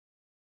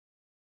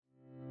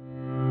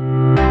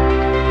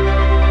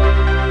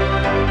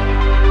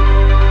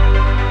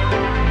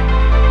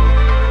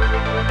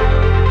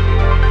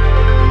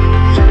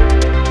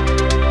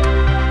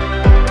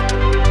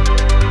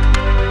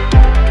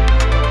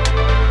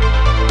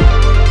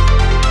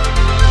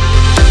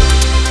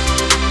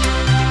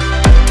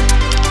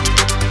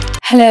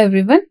Hello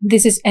everyone,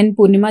 this is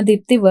Poornima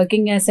Deepthi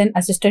working as an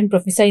assistant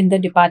professor in the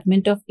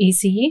Department of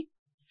ECE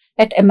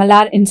at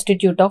MLR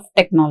Institute of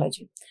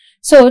Technology.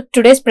 So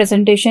today's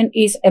presentation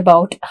is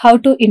about how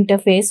to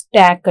interface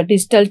DAC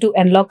digital to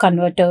analog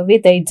converter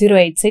with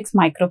 8086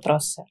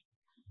 microprocessor.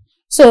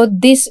 So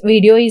this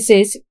video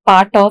is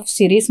part of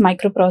series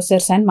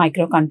microprocessors and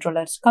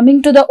microcontrollers.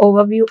 Coming to the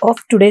overview of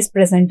today's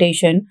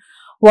presentation,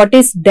 what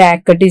is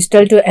DAC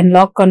digital to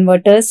analog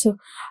converters?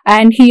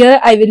 And here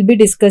I will be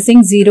discussing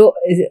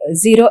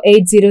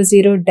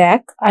 0800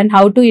 DAC and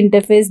how to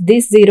interface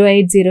this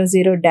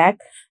 0800 DAC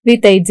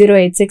with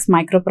 8086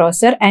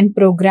 microprocessor and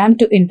program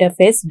to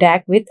interface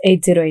DAC with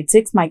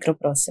 8086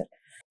 microprocessor.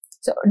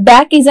 So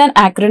DAC is an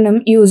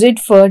acronym used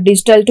for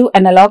digital to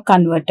analog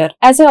converter.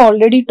 As I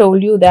already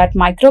told you that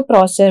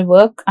microprocessor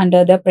work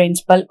under the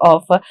principle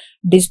of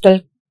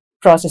digital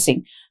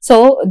processing.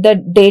 So the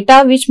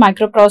data which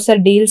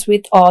microprocessor deals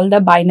with all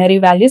the binary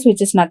values, which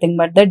is nothing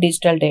but the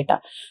digital data.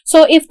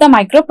 So if the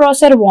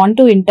microprocessor want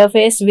to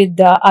interface with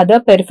the other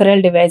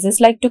peripheral devices,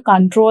 like to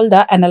control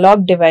the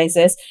analog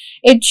devices,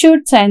 it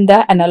should send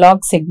the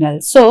analog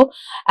signal. So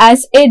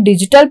as a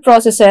digital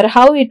processor,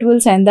 how it will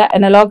send the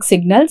analog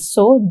signals?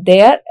 So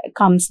there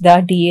comes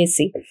the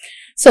DAC.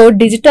 So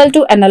digital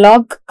to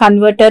analog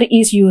converter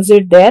is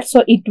used there.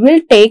 So it will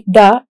take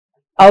the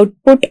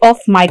output of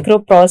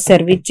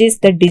microprocessor, which is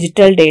the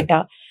digital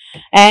data,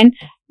 and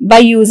by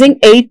using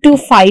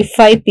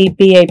 8255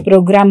 PPI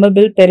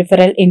programmable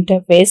peripheral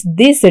interface,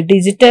 this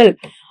digital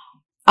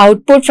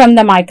output from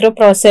the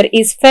microprocessor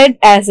is fed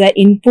as an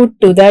input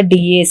to the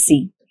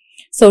DAC.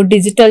 So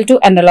digital to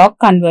analog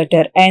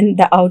converter, and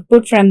the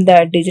output from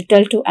the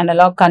digital to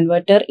analog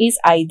converter is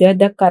either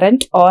the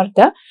current or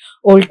the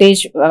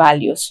voltage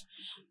values.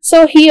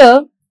 So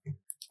here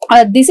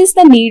this is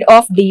the need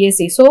of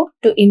DAC. So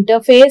to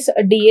interface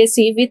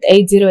DAC with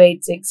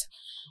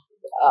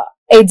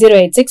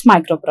 8086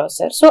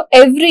 microprocessor. So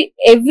every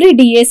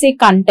DAC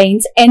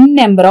contains n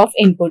number of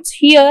inputs.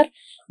 Here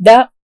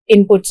the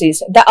inputs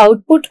is the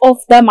output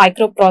of the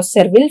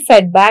microprocessor will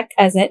fed back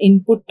as an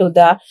input to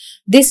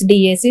this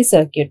DAC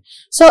circuit.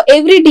 So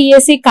every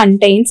DAC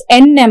contains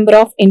n number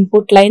of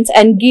input lines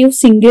and gives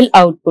single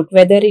output,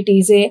 whether it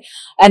is a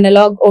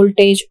analog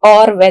voltage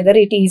or whether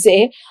it is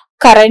a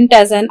current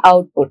as an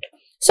output.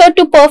 So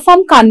to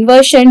perform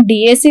conversion,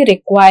 DAC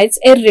requires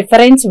a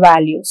reference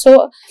value.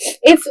 So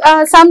if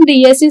some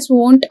DACs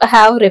won't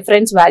have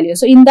reference value,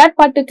 so in that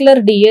particular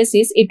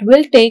DACs, it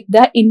will take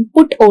the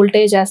input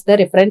voltage as the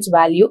reference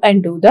value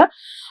and do the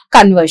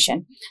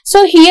conversion.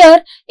 So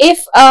here,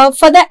 if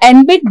for the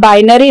n-bit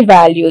binary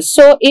values,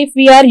 so if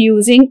we are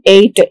using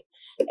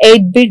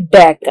 8-bit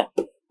DAC,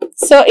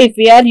 so if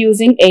we are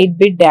using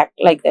 8-bit DAC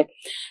like that,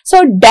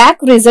 so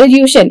DAC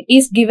resolution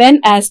is given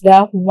as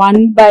the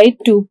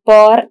 1/2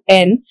 power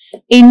n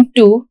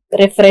into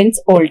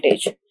reference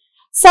voltage.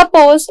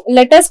 Suppose,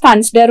 let us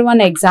consider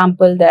one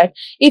example that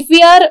if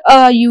we are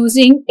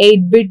using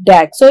 8-bit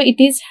DAC, so it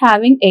is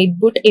having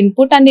 8-bit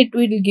input and it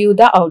will give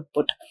the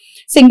output,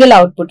 single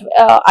output,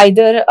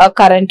 either a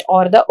current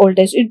or the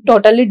voltage. It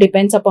totally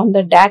depends upon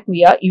the DAC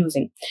we are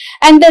using.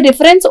 And the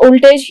reference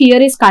voltage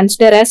here is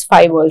considered as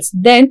 5 volts.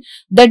 Then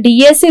the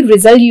DAC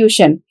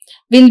resolution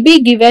will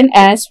be given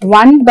as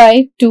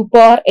 1/2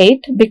 power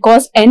 8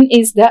 because n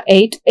is the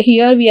 8.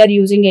 Here we are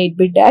using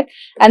 8-bit DAC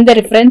and the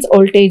reference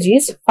voltage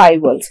is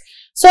 5 volts.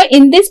 So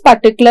in this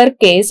particular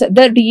case,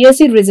 the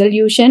DAC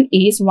resolution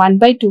is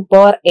 1/2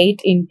 power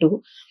 8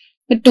 into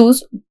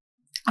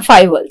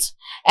 5 volts.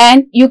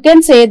 And you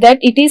can say that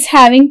it is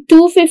having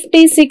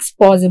 256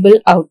 possible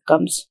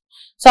outcomes.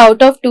 So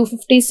out of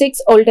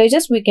 256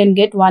 voltages, we can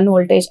get 1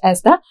 voltage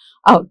as the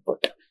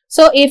output.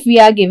 So if we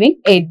are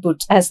giving 8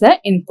 bits as the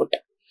input.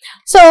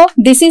 So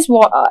this is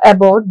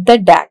about the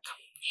DAC.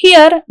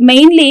 Here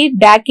mainly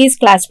DAC is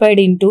classified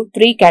into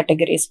 3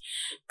 categories: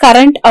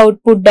 current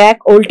output DAC,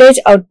 voltage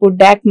output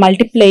DAC,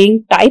 multiplying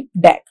type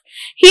DAC.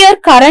 Here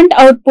current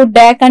output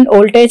DAC and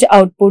voltage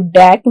output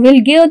DAC will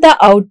give the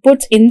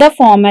outputs in the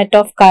format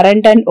of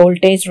current and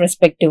voltage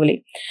respectively.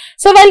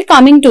 So while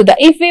coming to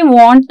if we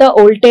want the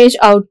voltage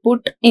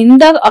output in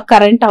the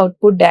current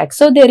output DAC,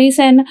 so there is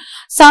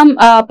some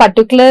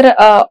particular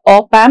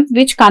op-amp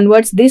which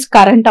converts this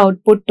current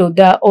output to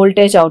the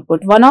voltage output.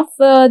 One of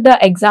the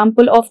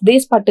example of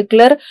this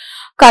particular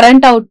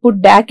current output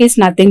DAC is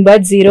nothing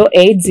but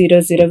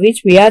 0800, which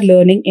we are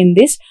learning in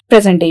this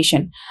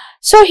presentation.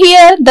 So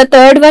here the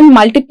third one,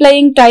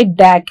 multiplying type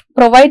DAC,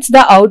 provides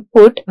the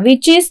output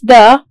which is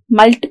the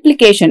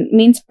multiplication,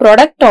 means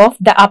product of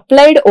the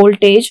applied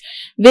voltage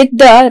with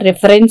the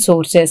reference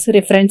sources,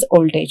 reference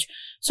voltage.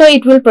 So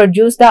it will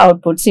produce the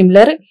output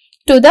similar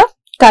to the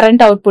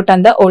current output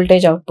and the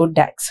voltage output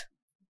DACs.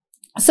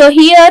 So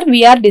here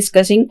we are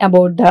discussing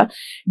about the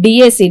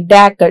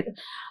DAC,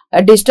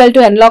 digital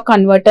to analog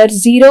converter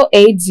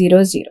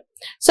 0800.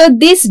 So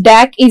this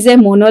DAC is a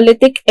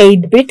monolithic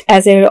 8-bit,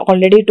 as I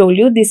already told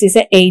you, this is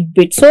a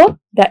 8-bit. So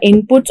the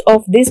inputs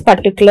of this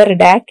particular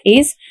DAC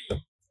is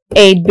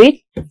 8 bit.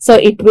 So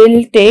it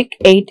will take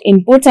 8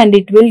 inputs and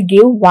it will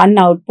give one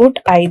output,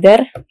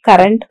 either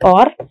current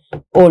or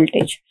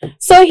voltage.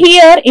 So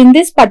here in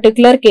this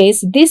particular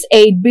case, this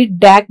 8 bit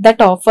DAC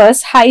that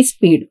offers high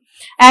speed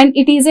and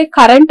it is a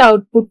current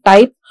output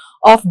type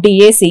of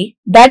DAC.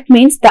 That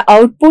means the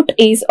output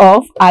is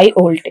of I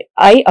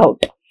out.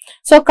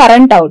 So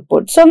current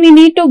output. So we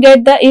need to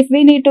get the, if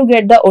we need to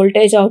get the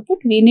voltage output,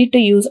 we need to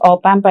use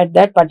op amp at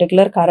that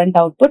particular current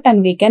output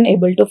and we can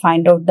able to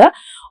find out the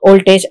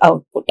voltage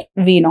output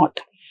V0.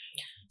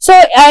 So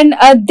and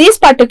this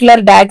particular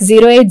DAC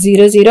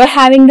 0800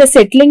 having the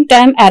settling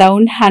time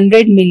around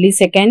 100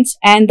 milliseconds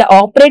and the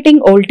operating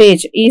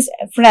voltage is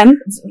from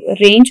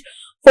range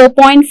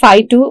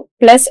 4.5 to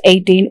plus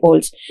 18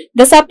 volts.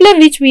 The supply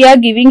which we are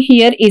giving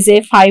here is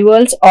a 5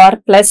 volts or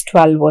plus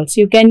 12 volts.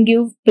 You can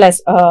give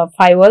plus 5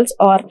 volts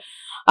or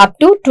up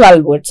to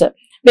 12 volts.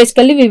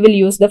 Basically, we will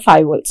use the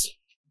 5 volts.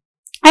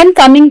 And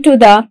coming to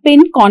the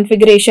pin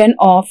configuration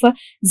of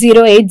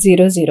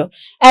 0800.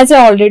 As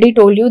I already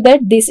told you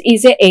that this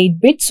is a 8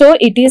 bit. So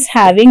it is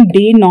having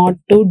D0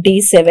 to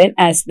D7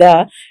 as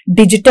the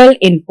digital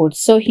input.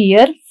 So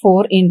here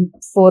 4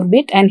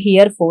 bit and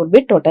here 4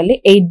 bit,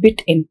 totally 8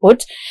 bit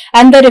inputs.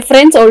 And the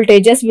reference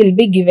voltages will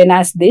be given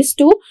as this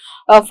to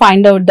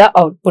find out the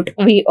output,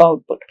 V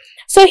output.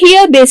 So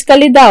here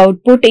basically the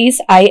output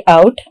is I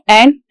out,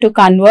 and to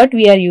convert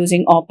we are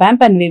using op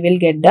amp and we will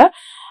get the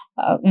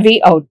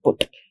V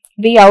output,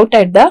 V out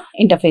at the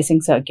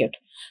interfacing circuit.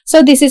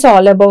 So this is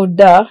all about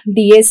the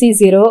DAC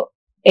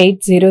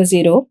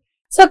 0800.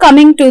 So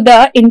coming to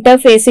the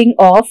interfacing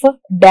of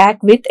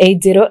DAC with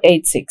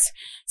 8086.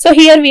 So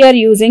here we are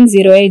using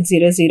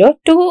 0800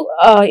 to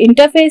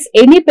interface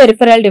any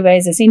peripheral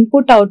devices,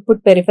 input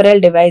output peripheral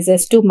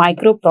devices to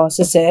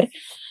microprocessor.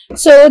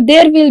 So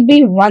there will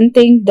be one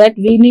thing that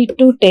we need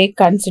to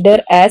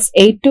consider as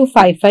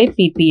 8255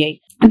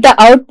 PPI. The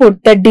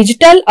output, the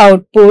digital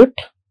output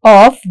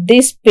of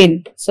this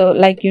pin. So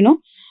like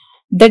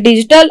the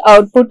digital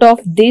output of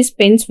these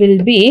pins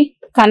will be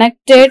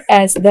connected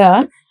as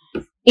the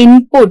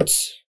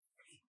inputs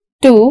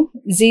to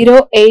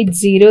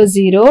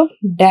 0800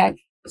 DAC.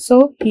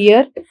 So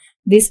here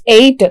this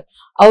 8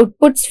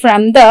 outputs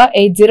from the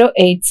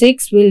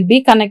 8086 will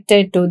be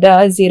connected to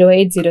the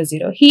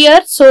 0800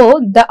 here. So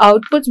the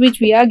outputs which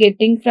we are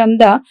getting from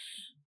the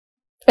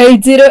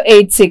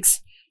 8086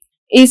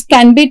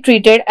 can be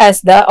treated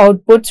as the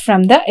outputs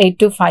from the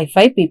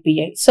 8255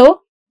 PPI.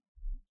 So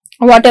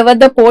whatever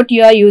the port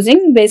you are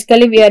using,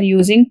 basically we are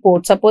using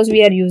port. Suppose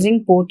we are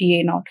using port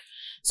A0.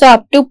 So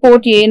up to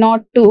port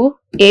A0 to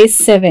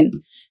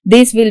A7,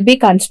 this will be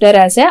considered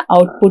as a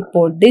output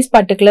port. This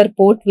particular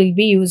port will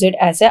be used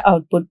as a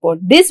output port.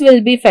 This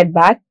will be fed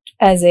back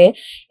as a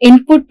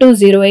input to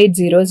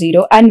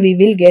 0800 and we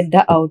will get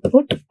the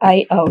output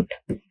I out.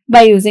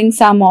 By using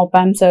some op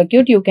amp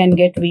circuit, you can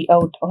get V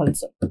out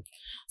also.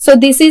 So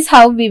this is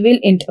how we will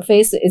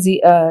interface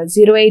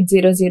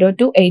 0800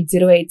 to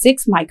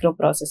 8086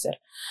 microprocessor.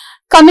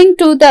 Coming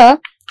to the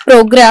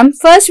program,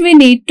 first we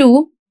need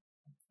to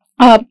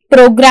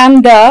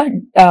program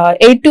the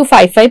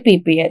 8255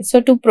 PPI. So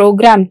to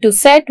program, to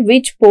set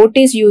which port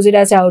is used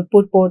as a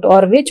output port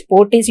or which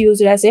port is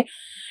used as a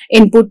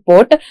input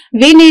port,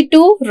 we need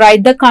to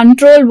write the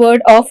control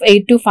word of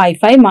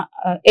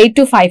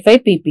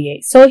 8255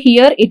 PPI. So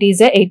here it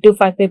is a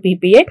 8255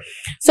 PPI.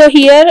 So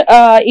here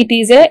it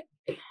is a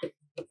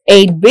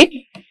 8 bit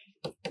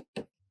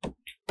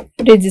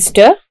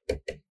register,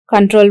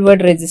 control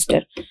word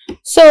register.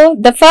 So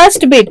the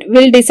first bit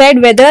will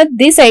decide whether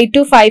this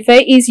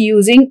 8255 is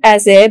using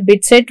as a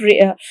bit set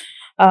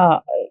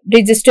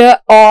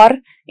register or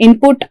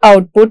input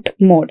output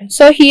mode.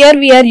 So here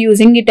we are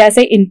using it as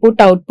a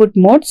input output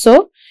mode.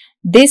 So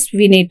this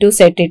we need to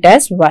set it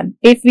as 1.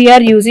 If we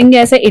are using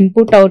as a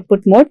input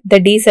output mode, the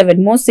D7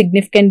 most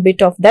significant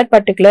bit of that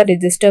particular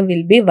register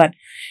will be 1.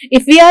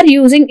 If we are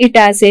using it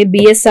as a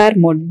BSR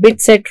mode,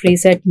 bit set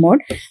reset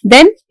mode,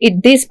 then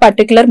this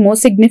particular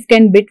most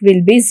significant bit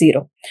will be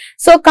 0.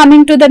 So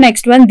coming to the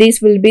next one,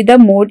 this will be the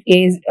mode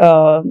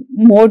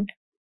mode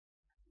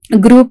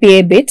group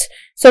A bits.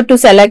 So to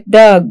select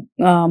the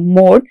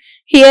mode,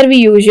 here we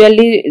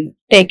usually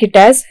take it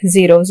as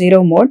 0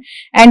 mode,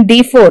 and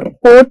D4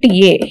 port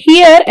A.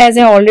 Here, as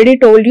I already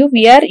told you,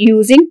 we are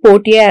using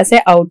port A as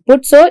a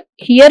output. So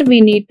here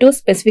we need to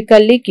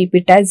specifically keep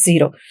it as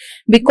 0,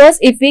 because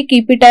if we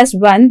keep it as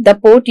 1, the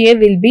port A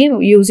will be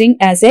using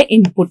as a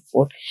input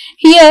port.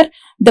 Here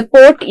the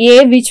port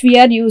A which we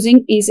are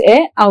using is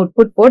a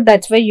output port.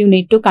 That's why you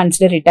need to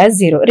consider it as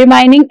 0.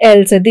 Remaining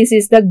else, this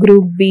is the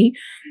group B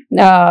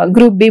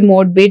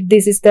mode bit.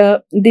 This is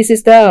the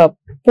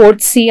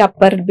port C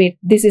upper bit.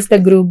 This is the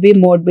group B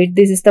mode bit.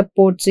 This is the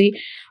port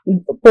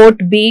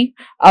B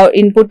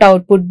input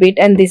output bit,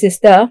 and this is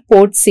the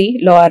port C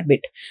lower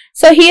bit.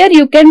 So here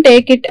you can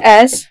take it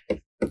as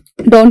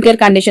don't care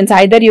conditions.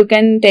 Either you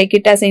can take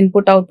it as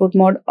input output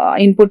mode, or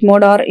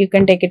you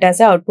can take it as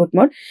a output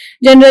mode.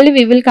 Generally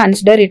we will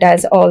consider it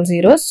as all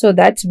zeros. So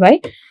that's why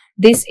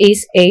this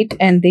is 8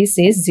 and this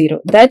is 0.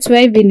 That's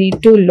why we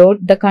need to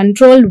load the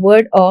control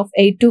word of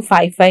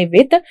 8255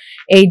 with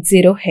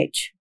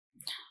 80H.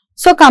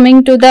 So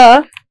coming to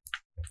the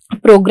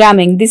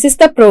programming, this is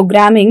the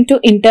programming to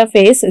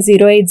interface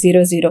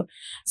 0800.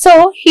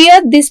 So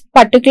here this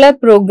particular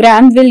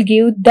program will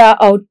give the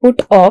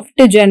output of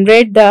to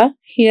generate the,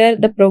 here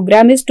the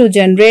program is to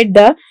generate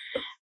the,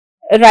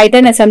 write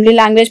an assembly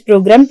language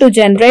program to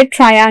generate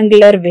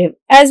triangular wave.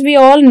 As we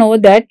all know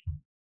that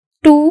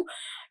to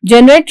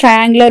generate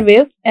triangular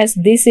wave, as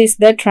this is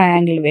the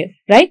triangle wave,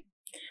 right?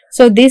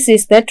 So this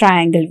is the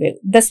triangle wave.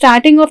 The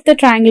starting of the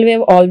triangle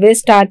wave always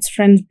starts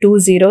from 2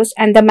 zeros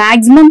and the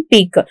maximum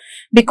peak,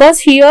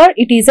 because here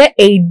it is a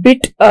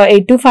 8-bit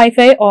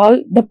 8255,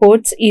 all the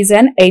ports is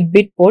an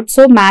 8-bit port.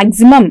 So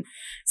maximum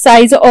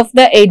size of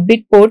the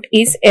 8-bit port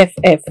is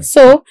FF.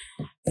 So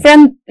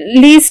from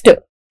least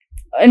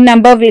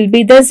number will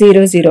be the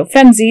 00.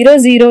 From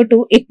 00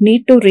 to it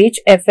need to reach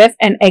FF,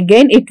 and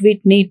again it will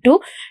need to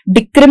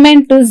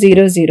decrement to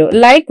 00.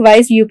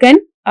 Likewise, you can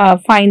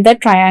find the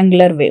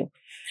triangular wave.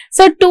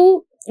 So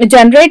to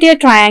generate a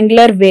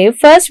triangular wave,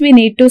 first we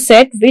need to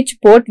set which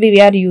port we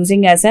are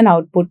using as an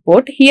output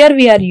port. Here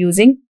we are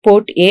using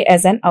port A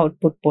as an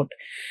output port.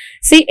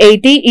 See,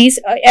 80 is,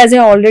 as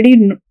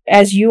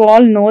you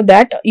all know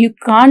that you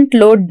can't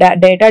load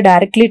data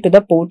directly to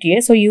the port A.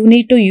 So you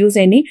need to use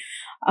any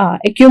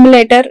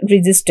accumulator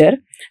register.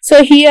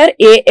 So here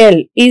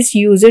AL is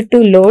used to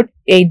load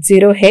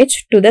 80H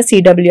to the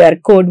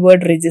CWR code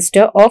word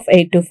register of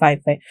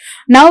 8255.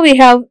 Now we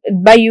have,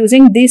 by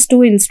using these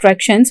two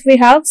instructions, we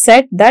have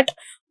set that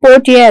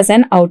port A as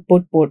an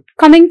output port.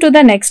 Coming to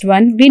the next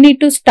one, we need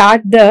to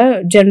start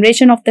the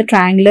generation of the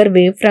triangular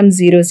wave from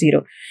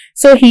 00.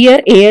 So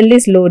here AL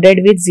is loaded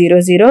with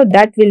 00,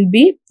 that will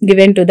be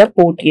given to the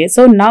port A.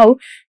 So now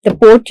the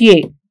port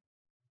A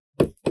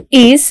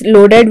is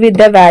loaded with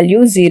the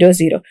value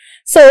 00.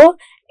 So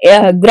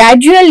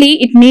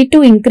gradually it need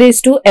to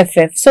increase to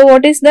FF. So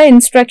what is the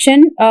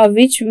instruction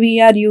which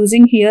we are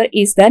using here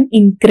is the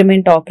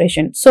increment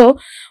operation. So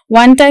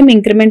one time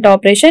increment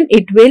operation,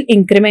 it will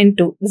increment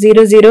to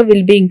 00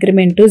 will be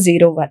increment to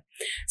 01.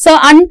 So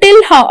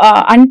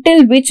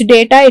until which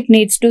data it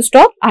needs to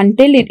stop?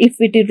 Until if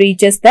it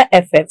reaches the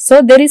FF.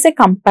 So there is a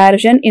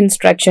comparison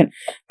instruction.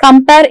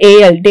 Compare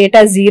AL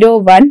data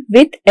 01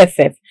 with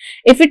FF.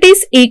 If it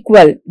is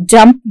equal,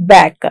 jump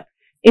back.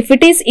 If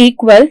it is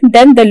equal,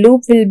 then the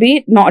loop will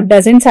be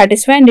doesn't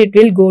satisfy and it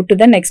will go to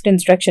the next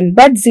instruction.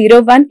 But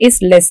 01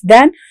 is less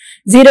than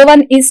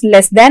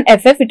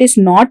FF. It is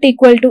not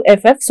equal to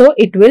FF. So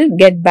it will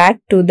get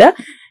back to the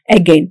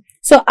again.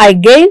 So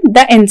again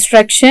the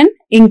instruction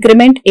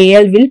increment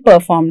AL will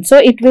perform. So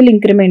it will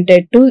increment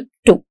it to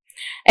 2.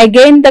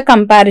 Again the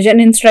comparison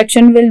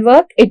instruction will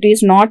work. It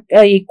is not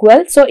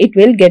equal. So it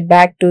will get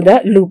back to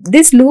the loop.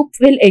 This loop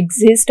will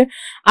exist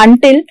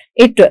until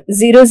it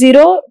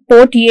 00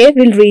 port A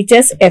will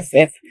reaches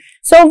FF.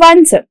 So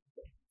once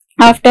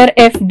after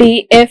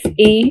FD,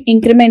 FE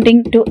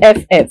incrementing to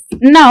FF.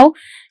 Now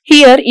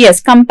here,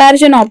 yes,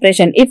 comparison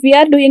operation. If we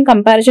are doing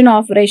comparison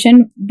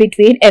operation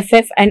between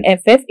FF and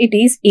FF, it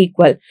is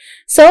equal.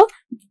 So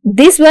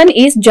this one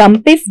is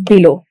jump if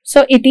below.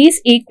 So it is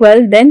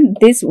equal, then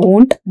this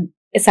won't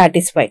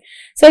satisfy.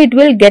 So it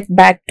will get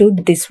back to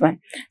this one.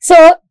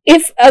 So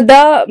if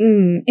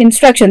the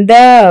instruction,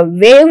 the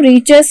wave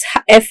reaches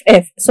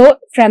FF, so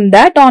from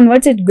that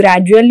onwards it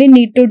gradually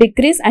need to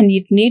decrease and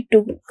it need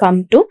to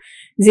come to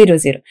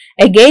 00.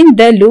 Again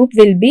the loop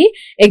will be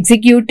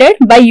executed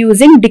by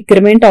using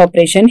decrement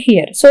operation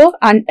here. So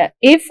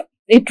if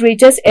it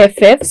reaches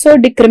FF, so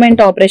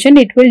decrement operation,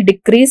 it will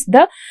decrease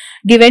the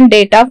given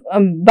data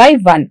by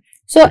 1.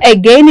 So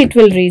again it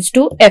will reach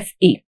to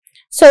FE.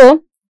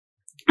 So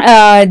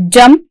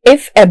jump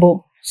if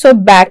above, so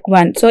back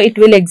 1. So it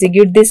will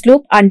execute this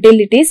loop until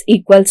it is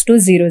equals to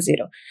 00.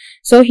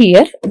 So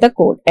here the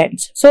code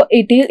ends. So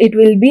it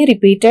will be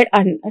repeated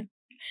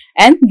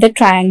and the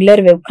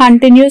triangular wave,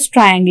 continuous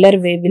triangular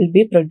wave will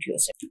be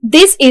produced.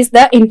 This is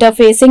the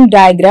interfacing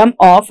diagram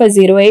of a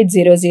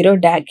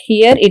 0800 DAC.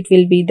 Here it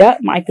will be the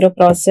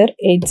microprocessor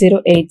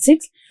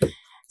 8086.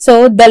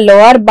 So the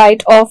lower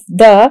byte of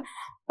the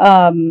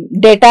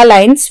data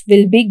lines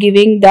will be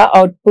giving the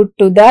output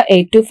to the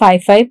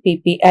 8255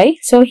 PPI.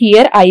 So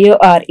here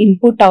IOR,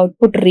 input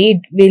output read,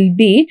 will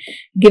be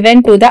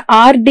given to the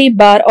RD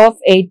bar of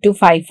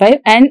 8255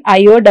 and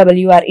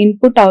IOWR,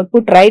 input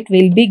output write,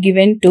 will be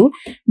given to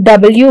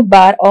W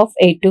bar of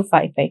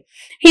 8255.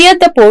 Here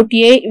the port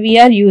A we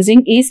are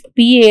using is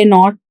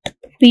PA0,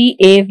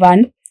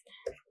 PA1,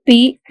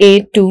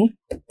 PA2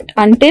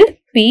 until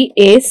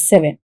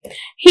PA7.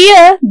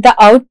 Here the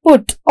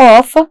output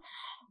of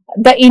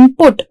the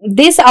input,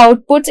 this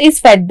output is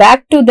fed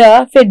back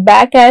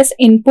as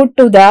input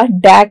to the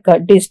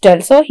DAC digital.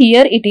 So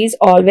here it is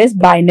always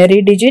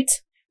binary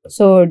digits.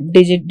 So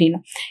digit D.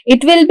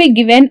 It will be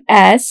given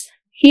as,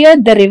 here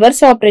the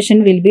reverse operation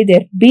will be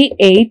there,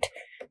 B8,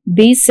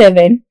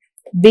 B7,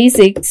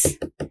 B6,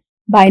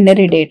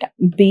 binary data,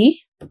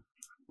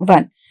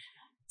 B1.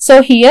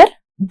 So here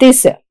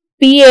this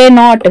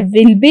PA0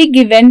 will be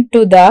given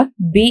to the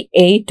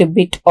B8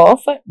 bit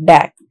of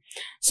DAC.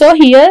 So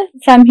here,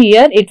 from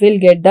here, it will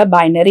get the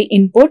binary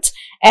inputs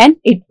and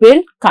it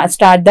will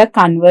start the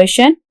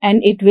conversion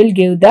and it will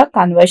give the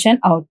conversion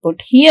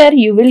output. Here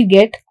you will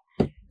get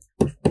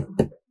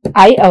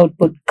I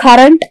output,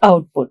 current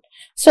output.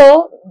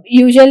 So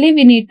usually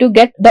we need to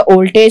get the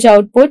voltage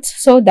outputs.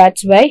 So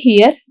that's why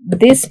here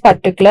this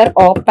particular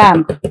op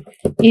amp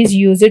is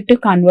used to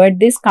convert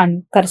this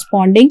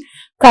corresponding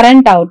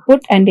current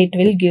output and it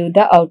will give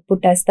the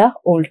output as the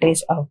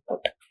voltage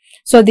output.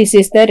 So this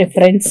is the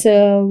reference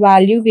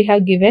value we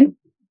have given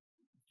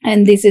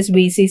and this is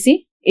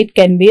VCC. It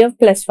can be a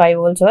plus 5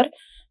 volts or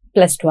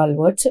plus 12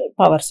 volts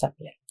power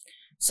supply.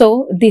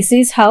 So this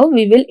is how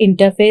we will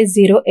interface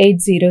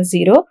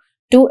 0800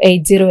 to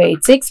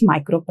 8086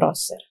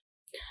 microprocessor.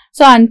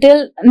 So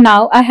until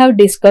now I have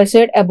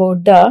discussed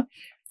about the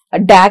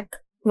DAC,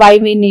 why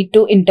we need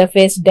to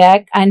interface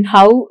DAC and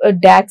how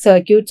DAC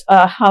circuits,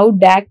 how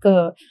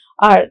DAC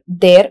are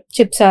there,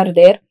 chips are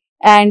there,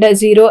 and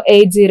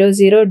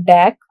 0800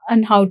 DAC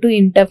and how to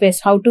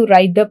interface, how to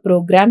write the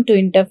program to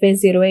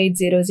interface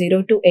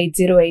 0800 to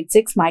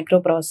 8086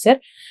 microprocessor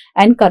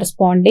and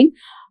corresponding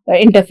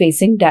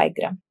interfacing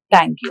diagram.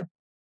 Thank you.